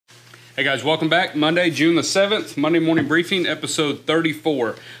Hey guys, welcome back. Monday, June the 7th, Monday Morning Briefing, episode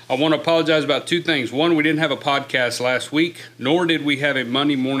 34. I want to apologize about two things. One, we didn't have a podcast last week, nor did we have a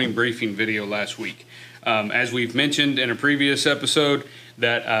Monday Morning Briefing video last week. As we've mentioned in a previous episode,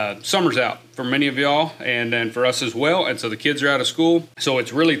 that summer's out for many of y'all and then for us as well. And so the kids are out of school. So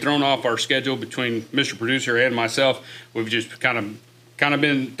it's really thrown off our schedule between Mr. Producer and myself. We've just kind of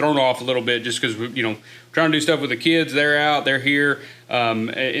been thrown off a little bit just because we, trying to do stuff with the kids. They're out, they're here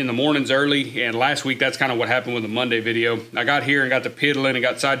in the mornings early. And last week, that's kind of what happened with the Monday video. I got here and got to piddling and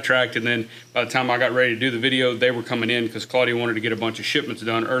got sidetracked. And then by the time I got ready to do the video, they were coming in because Claudia wanted to get a bunch of shipments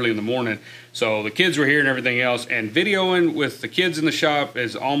done early in the morning. So the kids were here and everything else. And videoing with the kids in the shop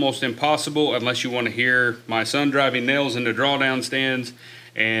is almost impossible unless you want to hear my son driving nails into drawdown stands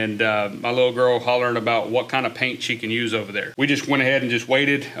and my little girl hollering about what kind of paint she can use over there. We just went ahead and just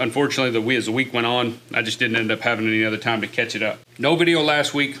waited. Unfortunately, as the week went on, I just didn't end up having any other time to catch it up. No video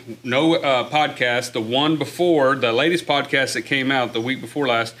last week, no podcast. The one before, the latest podcast that came out the week before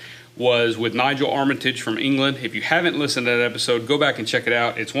last, was with Nigel Armitage from England. If you haven't listened to that episode, go back and check it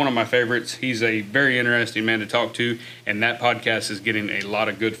out. It's one of my favorites. He's a very interesting man to talk to, and that podcast is getting a lot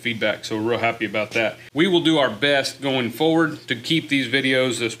of good feedback, so we're real happy about that. We will do our best going forward to keep these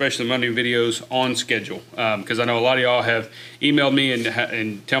videos, especially Monday videos, on schedule, because I know a lot of y'all have emailed me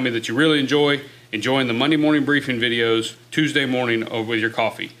and tell me that you really enjoying the Monday morning briefing videos Tuesday morning with your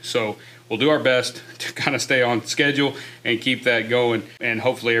coffee. So we'll do our best to kind of stay on schedule and keep that going, and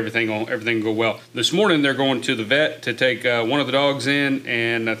hopefully everything will go well. This morning they're going to the vet to take one of the dogs in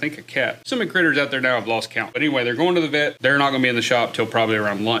and I think a cat. So many critters out there now, I've lost count. But anyway, they're going to the vet. They're not going to be in the shop till probably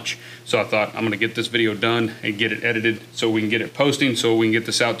around lunch. So I thought I'm going to get this video done and get it edited so we can get it posting so we can get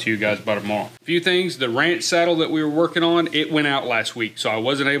this out to you guys by tomorrow. A few things, the ranch saddle that we were working on, it went out last week. So I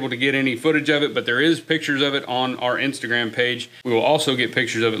wasn't able to get any footage of it, but there is pictures of it on our Instagram page. We will also get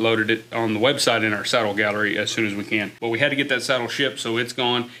pictures of it loaded on the website in our saddle gallery as soon as we can. But we had to get that saddle shipped, so it's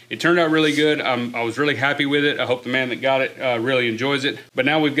gone. It turned out really good. I was really happy with it. I hope the man that got it really enjoys it. But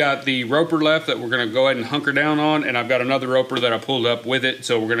now we've got the roper left that we're going to go ahead and hunker down on, and I've got another roper that I pulled up with it.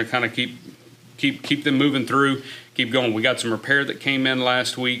 So we're going to kind of keep them moving through, keep going. We got some repair that came in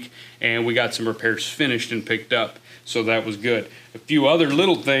last week, and we got some repairs finished and picked up. So that was good. A few other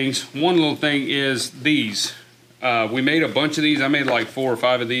little things. One little thing is these. We made a bunch of these. I made like 4 or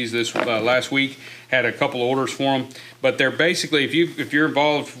 5 of these this last week. Had a couple orders for them, but they're basically, if you're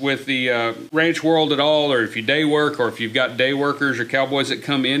involved with the ranch world at all, or if you day work, or if you've got day workers or cowboys that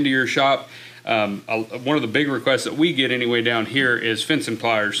come into your shop, one of the big requests that we get anyway down here is fencing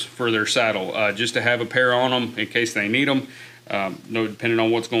pliers for their saddle, just to have a pair on them in case they need them. Depending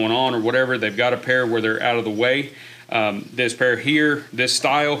on what's going on or whatever, they've got a pair where they're out of the way. This pair here, this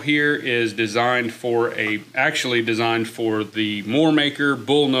style here is actually designed for the Moormaker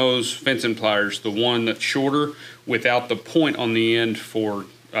Bullnose fencing pliers, the one that's shorter without the point on the end for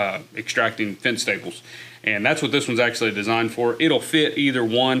extracting fence staples. And that's what this one's actually designed for. It'll fit either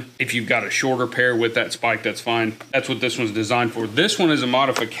one. If you've got a shorter pair with that spike, that's fine. That's what this one's designed for. This one is a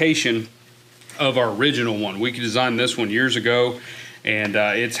modification of our original one. We designed this one years ago, and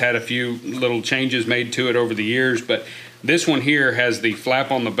it's had a few little changes made to it over the years, but this one here has the flap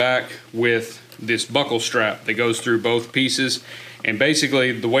on the back with this buckle strap that goes through both pieces. And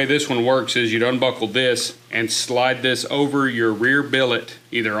basically the way this one works is you'd unbuckle this and slide this over your rear billet,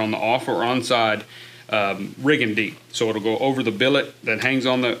 either on the off or on side rigging D. So it'll go over the billet that hangs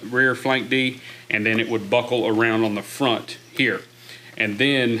on the rear flank D, and then it would buckle around on the front here. And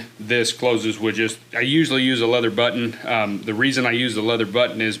then this closes with I usually use a leather button. The reason I use the leather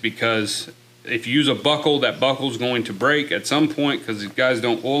button is because if you use a buckle, that buckle's going to break at some point because these guys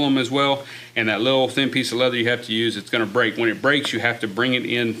don't oil them as well. And that little thin piece of leather you have to use, it's going to break. When it breaks, you have to bring it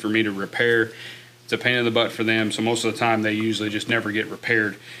in for me to repair. It's a pain in the butt for them, so most of the time they usually just never get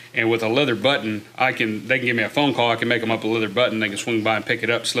repaired. And with a leather button, they can give me a phone call, I can make them up a leather button, they can swing by and pick it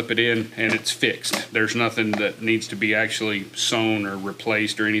up, slip it in, and it's fixed. There's nothing that needs to be actually sewn or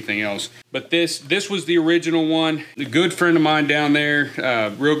replaced or anything else. But this was the original one. A good friend of mine down there,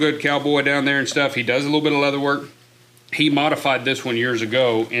 real good cowboy down there and stuff, he does a little bit of leather work. He modified this one years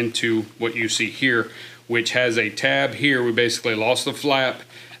ago into what you see here, which has a tab here. We basically lost the flap.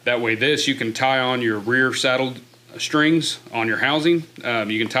 That way you can tie on your rear saddle strings on your housing.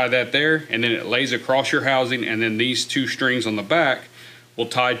 You can tie that there, and then it lays across your housing, and then these 2 strings on the back will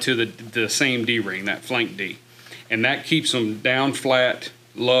tie to the same D-ring, that flank D. And that keeps them down flat,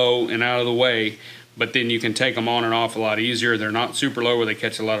 low, and out of the way, but then you can take them on and off a lot easier. They're not super low where they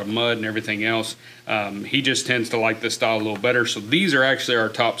catch a lot of mud and everything else. He just tends to like this style a little better, so these are actually our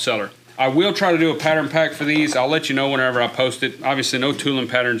top seller. I will try to do a pattern pack for these. I'll let you know whenever I post it. Obviously no tooling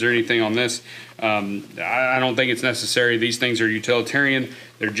patterns or anything on this. I don't think it's necessary. These things are utilitarian.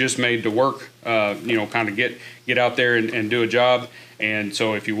 They're just made to work, you know, kind of get out there and do a job. And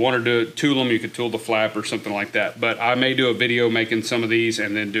so if you wanted to tool them, you could tool the flap or something like that. But I may do a video making some of these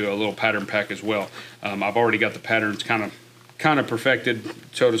and then do a little pattern pack as well. I've already got the patterns kind of perfected,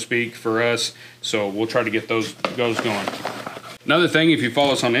 so to speak, for us. So we'll try to get those going. Another thing, if you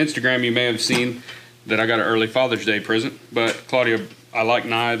follow us on Instagram, you may have seen that I got an early Father's Day present. But Claudia, I like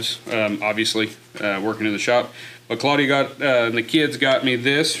knives, obviously, working in the shop. But Claudia got, and the kids got me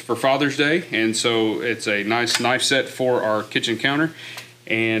this for Father's Day. And so it's a nice knife set for our kitchen counter.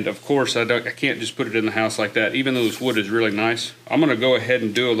 And of course, I can't just put it in the house like that, even though this wood is really nice. I'm gonna go ahead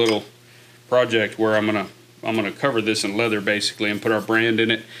and do a little project where I'm gonna cover this in leather basically and put our brand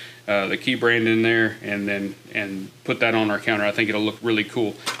in it, the Key brand in there, and put that on our counter. I think it'll look really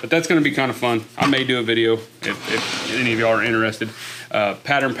cool. But that's gonna be kind of fun. I may do a video if any of y'all are interested.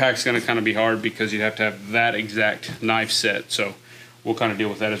 Pattern pack's gonna kind of be hard because you have to have that exact knife set. So we'll kind of deal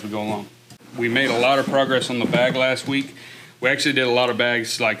with that as we go along. We made a lot of progress on the bag last week. We actually did a lot of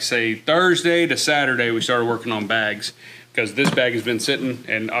bags, like say Thursday to Saturday we started working on bags, because this bag has been sitting,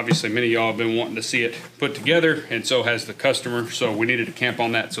 and obviously many of y'all have been wanting to see it put together, and so has the customer. So we needed to camp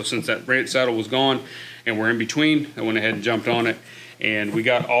on that. So since that ranch saddle was gone and we're in between, I went ahead and jumped on it, and we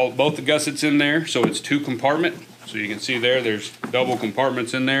got both the gussets in there. So it's 2 compartment. So you can see there's double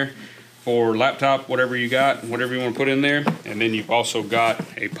compartments in there for laptop, whatever you got, whatever you want to put in there. And then you've also got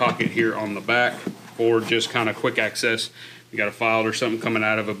a pocket here on the back for just kind of quick access. You got a file or something coming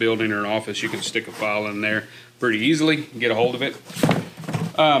out of a building or an office, you can stick a file in there pretty easily, get a hold of it.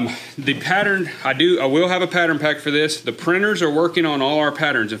 The pattern, I will have a pattern pack for this. The printers are working on all our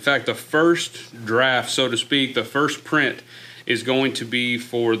patterns. In fact, the first draft, so to speak, the first print is going to be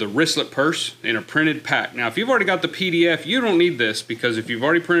for the wristlet purse in a printed pack. Now, if you've already got the PDF, you don't need this, because if you've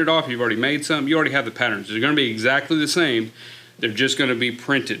already printed off, you've already made some, you already have the patterns. They're gonna be exactly the same. They're just going to be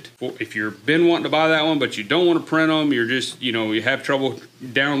printed. If you've been wanting to buy that one, but you don't want to print them, you're just, you know, you have trouble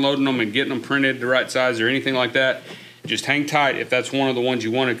downloading them and getting them printed the right size or anything like that, just hang tight if that's one of the ones you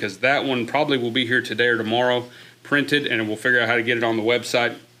wanted, because that one probably will be here today or tomorrow printed, and we'll figure out how to get it on the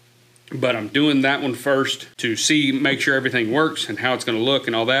website. But I'm doing that one first to make sure everything works and how it's going to look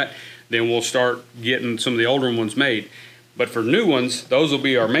and all that. Then we'll start getting some of the older ones made. But for new ones, those will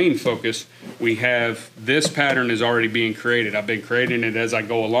be our main focus. We have this pattern is already being created. I've been creating it as I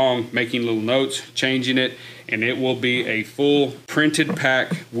go along, making little notes, changing it, and it will be a full printed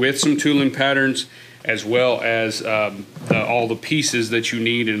pack with some tooling patterns, as well as all the pieces that you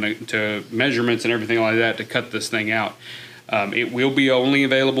need and to measurements and everything like that to cut this thing out. It will be only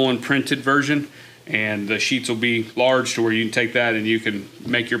available in printed version, and the sheets will be large to where you can take that and you can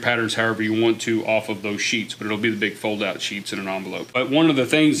make your patterns however you want to off of those sheets, but it'll be the big fold out sheets in an envelope. But one of the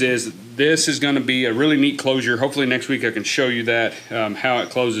things is this is going to be a really neat closure. Hopefully next week I can show you that, how it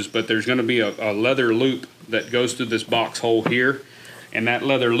closes, but there's going to be a leather loop that goes through this box hole here, and that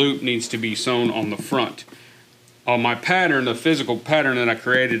leather loop needs to be sewn on the front. On my pattern, the physical pattern that I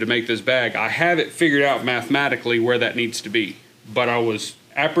created to make this bag, I have it figured out mathematically where that needs to be, but I was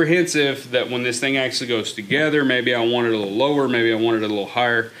apprehensive that when this thing actually goes together, maybe I want it a little lower, maybe I want it a little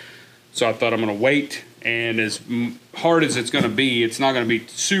higher. So I thought I'm going to wait, and as hard as it's going to be, it's not going to be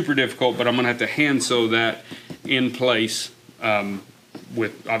super difficult, but I'm going to have to hand sew that in place,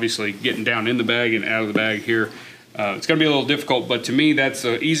 with obviously getting down in the bag and out of the bag here. It's going to be a little difficult, but to me that's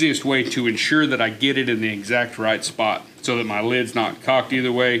the easiest way to ensure that I get it in the exact right spot so that my lid's not cocked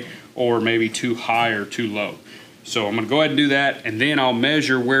either way or maybe too high or too low. So I'm going to go ahead and do that, and then I'll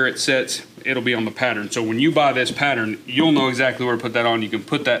measure where it sets. It'll be on the pattern. So when you buy this pattern, you'll know exactly where to put that on. You can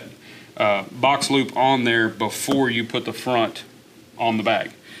put that box loop on there before you put the front on the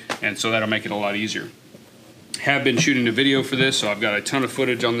bag, and so that'll make it a lot easier. Have been shooting a video for this, so I've got a ton of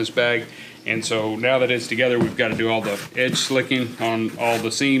footage on this bag, and so now that it's together, we've got to do all the edge slicking on all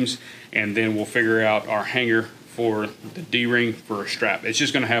the seams, and then we'll figure out our hanger for the D-ring for a strap. It's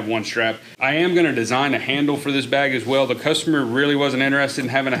just going to have one strap. I am going to design a handle for this bag as well. The customer really wasn't interested in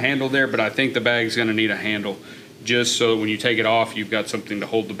having a handle there, but I think the bag is going to need a handle just so that when you take it off, you've got something to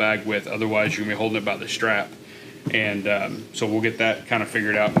hold the bag with. Otherwise, you're going to be holding it by the strap. And so we'll get that kind of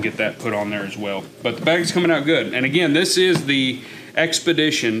figured out and get that put on there as well. But the bag's coming out good. And again, this is the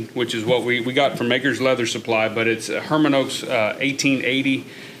Expedition, which is what we got from Maker's Leather Supply, but it's a Herman Oaks 1880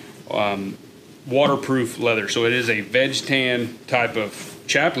 waterproof leather. So it is a veg tan type of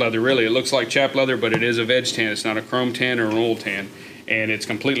chap leather, really. It looks like chap leather, but it is a veg tan. It's not a chrome tan or an oil tan, and it's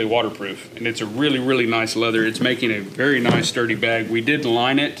completely waterproof. And it's a really, really nice leather. It's making a very nice sturdy bag. We did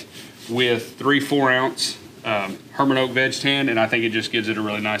line it with 3 4-ounce Herman Oak veg tan, and I think it just gives it a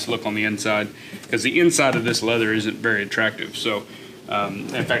really nice look on the inside, because the inside of this leather isn't very attractive. So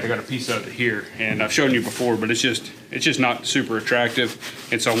in fact, I got a piece of it here, and I've shown you before, but it's just not super attractive,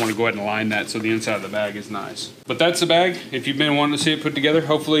 and so I want to go ahead and line that so the inside of the bag is nice. But that's the bag. If you've been wanting to see it put together,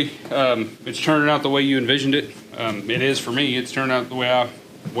 hopefully it's turning out the way you envisioned it. It is for me. It's turned out the way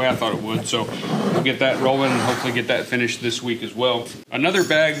I thought it would. So we'll get that rolling and hopefully get that finished this week as well. Another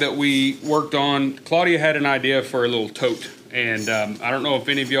bag that we worked on, Claudia had an idea for a little tote, and I don't know if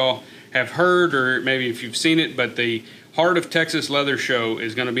any of y'all have heard or maybe if you've seen it, but the Heart of Texas Leather Show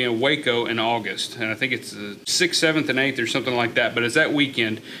is going to be in Waco in August, and I think it's the 6th, 7th, and 8th or something like that, but it's that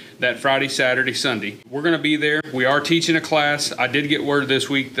weekend, that Friday, Saturday, Sunday. We're going to be there. We are teaching a class. I did get word this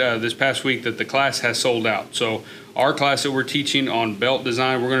past week, that the class has sold out. So our class that we're teaching on belt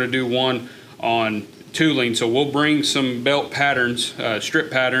design, we're going to do one on tooling. So we'll bring some belt patterns,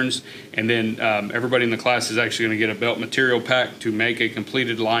 strip patterns, and then everybody in the class is actually going to get a belt material pack to make a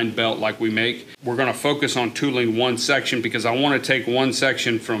completed lined belt like we make. We're going to focus on tooling one section because I want to take one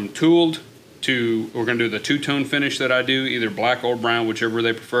section from tooled to, we're going to do the two-tone finish that I do, either black or brown, whichever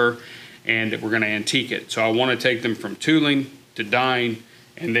they prefer, and we're going to antique it. So I want to take them from tooling to dyeing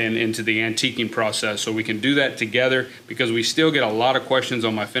and then into the antiquing process, so we can do that together, because we still get a lot of questions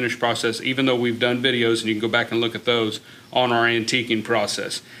on my finish process, even though we've done videos, and you can go back and look at those on our antiquing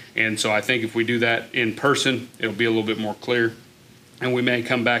process. And so I think if we do that in person, it'll be a little bit more clear, and we may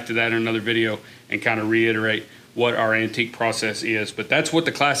come back to that in another video and kind of reiterate what our antique process is. But that's what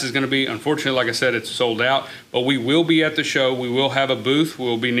the class is going to be. Unfortunately, like I said, it's sold out, but we will be at the show. We will have a booth.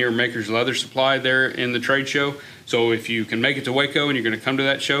 We'll be near Maker's Leather Supply there in the trade show. So if you can make it to Waco and you're going to come to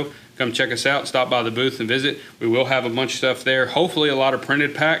that show, come check us out, stop by the booth and visit. We will have a bunch of stuff there, hopefully a lot of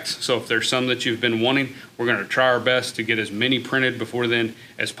printed packs. So if there's some that you've been wanting, we're going to try our best to get as many printed before then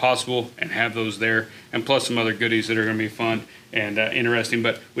as possible and have those there, and plus some other goodies that are going to be fun and interesting.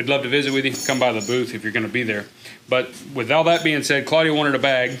 But we'd love to visit with you. Come by the booth if you're going to be there. But with all that being said, Claudia wanted a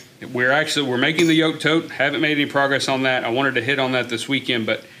bag. We're making the yoke tote. Haven't made any progress on that. I wanted to hit on that this weekend,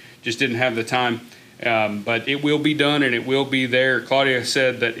 but just didn't have the time. But it will be done and it will be there. Claudia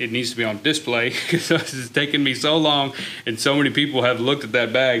said that it needs to be on display because it's taken me so long and so many people have looked at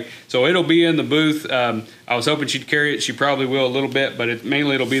that bag. So it'll be in the booth. I was hoping she'd carry it. She probably will a little bit, but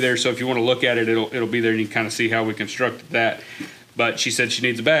mainly it'll be there. So if you want to look at it, it'll be there and you can kind of see how we constructed that. But she said she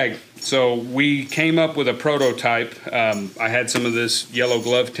needs a bag. So we came up with a prototype. I had some of this yellow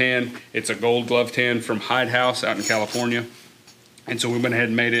glove tan. It's a gold glove tan from Hide House out in California. And so we went ahead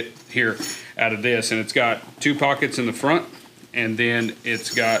and made it here out of this. And it's got 2 pockets in the front, and then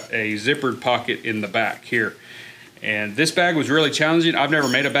it's got a zippered pocket in the back here. And this bag was really challenging. I've never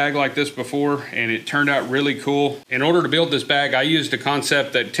made a bag like this before, and it turned out really cool. In order to build this bag, I used a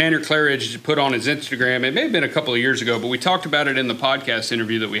concept that Tanner Claridge put on his Instagram. It may have been a couple of years ago, but we talked about it in the podcast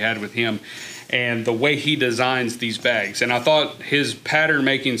interview that we had with him, and the way he designs these bags. And I thought his pattern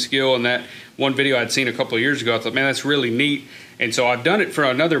making skill in that one video I'd seen a couple of years ago, I thought, man, that's really neat. And so I've done it for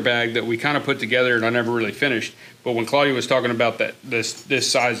another bag that we kind of put together and I never really finished. But when Claudia was talking about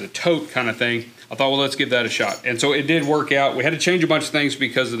this size of tote kind of thing, I thought, well, let's give that a shot. And so it did work out. We had to change a bunch of things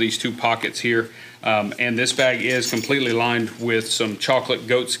because of these 2 pockets here. And this bag is completely lined with some chocolate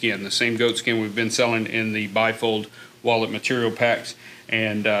goat skin, the same goat skin we've been selling in the bifold wallet material packs.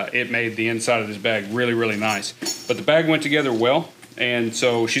 And it made the inside of this bag really, really nice. But the bag went together well. And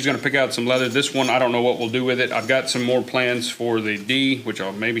so she's going to pick out some leather. This one, I don't know what we'll do with it. I've got some more plans for the D, which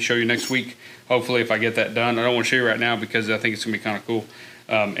I'll maybe show you next week, hopefully, if I get that done. I don't want to show you right now because I think it's going to be kind of cool.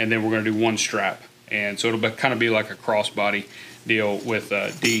 And then we're going to do 1 strap. And so it'll kind of be like a crossbody deal with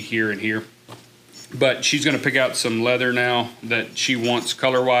D here and here. But she's going to pick out some leather now that she wants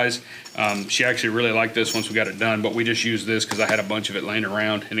color-wise. She actually really liked this once we got it done, but we just used this because I had a bunch of it laying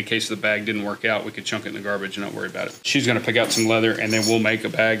around. And in case the bag didn't work out, we could chunk it in the garbage and not worry about it. She's going to pick out some leather, and then we'll make a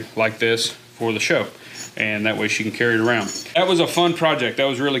bag like this for the show. And that way she can carry it around. That was a fun project. That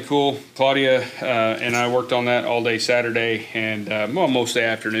was really cool. Claudia and I worked on that all day Saturday and most day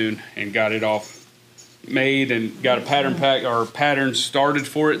afternoon and got it all made and got a pattern pack or patterns started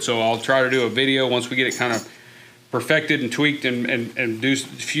for it. So I'll try to do a video once we get it kind of perfected and tweaked and do a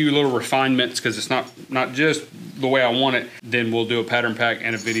few little refinements because it's not just the way I want it. Then we'll do a pattern pack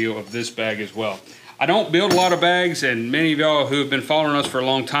and a video of this bag as well. I don't build a lot of bags, and many of y'all who have been following us for a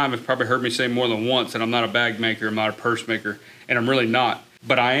long time have probably heard me say more than once that I'm not a bag maker, I'm not a purse maker, and I'm really not.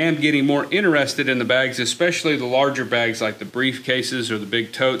 But I am getting more interested in the bags, especially the larger bags like the briefcases or the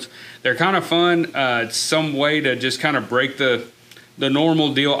big totes. They're kind of fun. It's some way to just kind of break the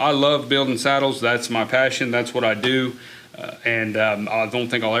normal deal. I love building saddles. That's my passion. That's what I do. And I don't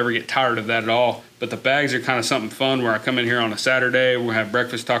think I'll ever get tired of that at all. But the bags are kind of something fun where I come in here on a Saturday, we'll have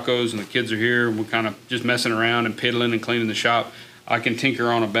breakfast tacos and the kids are here. We're kind of just messing around and piddling and cleaning the shop. I can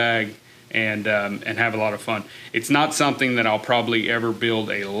tinker on a bag and have a lot of fun. It's not something that I'll probably ever build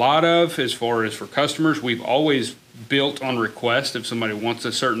a lot of as far as for customers. We've always built on request if somebody wants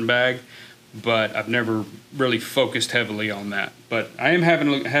a certain bag, but I've never really focused heavily on that. But I am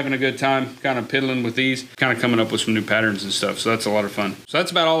having a good time kind of piddling with these, kind of coming up with some new patterns and stuff. So that's a lot of fun. So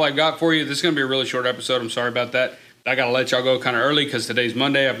that's about all I've got for you. This is going to be a really short episode. I'm sorry about that. I got to let y'all go kind of early because today's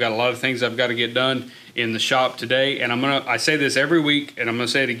Monday. I've got a lot of things I've got to get done in the shop today. And I say this every week and I'm going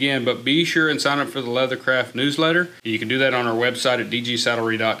to say it again, but be sure and sign up for the Leathercraft newsletter. You can do that on our website at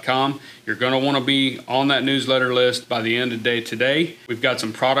dgsaddlery.com. You're going to want to be on that newsletter list by the end of the day today. We've got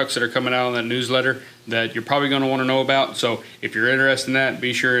some products that are coming out on that newsletter that you're probably going to want to know about. So if you're interested in that,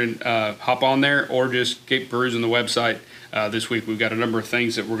 be sure and hop on there or just keep perusing the website. This week we've got a number of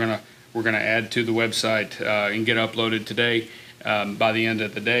things that we're going to add to the website and get uploaded today by the end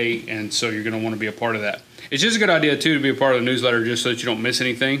of the day, and so you're going to want to be a part of that. It's just a good idea too to be a part of the newsletter just so that you don't miss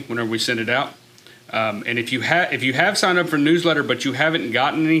anything whenever we send it out. And if you have signed up for the newsletter but you haven't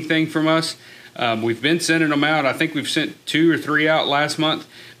gotten anything from us, we've been sending them out. I think we've sent 2 or 3 out last month.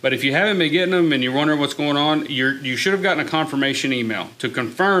 But if you haven't been getting them and you're wondering what's going on, you should have gotten a confirmation email to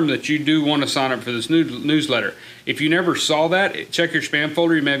confirm that you do want to sign up for this newsletter. If you never saw that, check your spam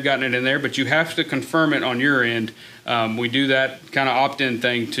folder. You may have gotten it in there, but you have to confirm it on your end. We do that kind of opt-in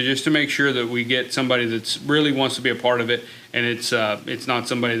thing just to make sure that we get somebody that really wants to be a part of it, and it's not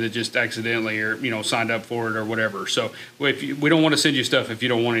somebody that just accidentally or signed up for it or whatever. So we don't want to send you stuff if you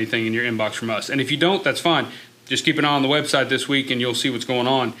don't want anything in your inbox from us. And if you don't, that's fine. Just keep an eye on the website this week and you'll see what's going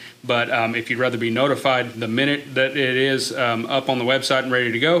on. But if you'd rather be notified the minute that it is up on the website and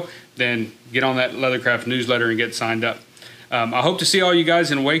ready to go, then get on that Leathercraft newsletter and get signed up. I hope to see all you guys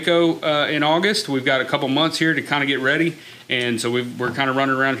in Waco in August. We've got a couple months here to kind of get ready. And so we're kind of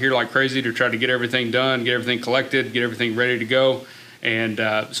running around here like crazy to try to get everything done, get everything collected, get everything ready to go. And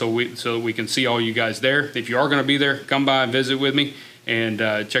so we can see all you guys there. If you are going to be there, come by and visit with me. And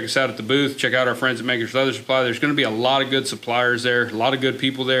check us out at the booth. Check out our friends at Makers Leather Supply. There's going to be a lot of good suppliers there, a lot of good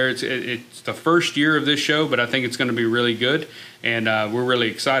people there. It's the first year of this show, but I think it's going to be really good, and we're really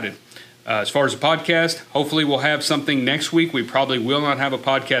excited. As far as the podcast, hopefully we'll have something next week. We probably will not have a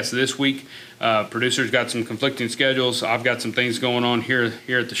podcast this week. Producer's got some conflicting schedules. I've got some things going on here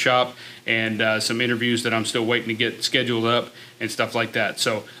at the shop, and some interviews that I'm still waiting to get scheduled up and stuff like that.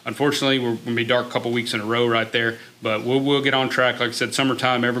 So unfortunately, we're going to be dark a couple weeks in a row right there, but we'll get on track. Like I said,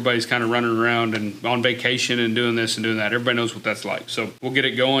 summertime, everybody's kind of running around and on vacation and doing this and doing that. Everybody knows what that's like. So we'll get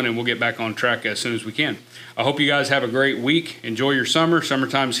it going and we'll get back on track as soon as we can. I hope you guys have a great week. Enjoy your summer.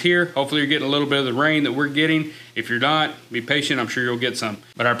 Summertime's here. Hopefully you're getting a little bit of the rain that we're getting. If you're not, be patient. I'm sure you'll get some.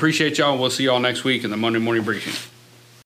 But I appreciate y'all, and we'll see y'all next week in the Monday Morning Briefing.